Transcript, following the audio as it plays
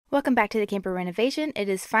Welcome back to the camper renovation. It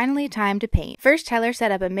is finally time to paint. First, Tyler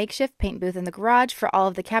set up a makeshift paint booth in the garage for all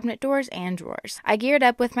of the cabinet doors and drawers. I geared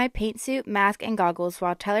up with my paint suit, mask, and goggles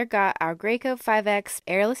while Tyler got our Graco 5X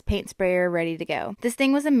airless paint sprayer ready to go. This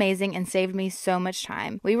thing was amazing and saved me so much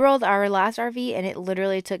time. We rolled our last RV and it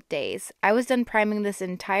literally took days. I was done priming this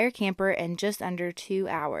entire camper in just under 2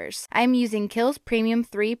 hours. I am using Kilz Premium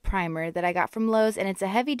 3 primer that I got from Lowe's, and it's a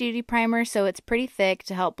heavy duty primer, so it's pretty thick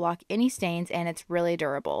to help block any stains, and it's really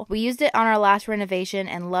durable. We used it on our last renovation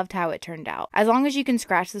and loved how it turned out. As long as you can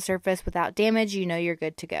scratch the surface without damage, you know you're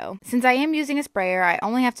good to go. Since I am using a sprayer, I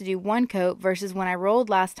only have to do 1 coat versus when I rolled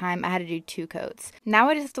last time I had to do 2 coats. Now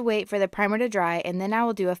I just have to wait for the primer to dry, and then I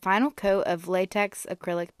will do a final coat of latex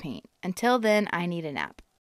acrylic paint. Until then, I need a nap.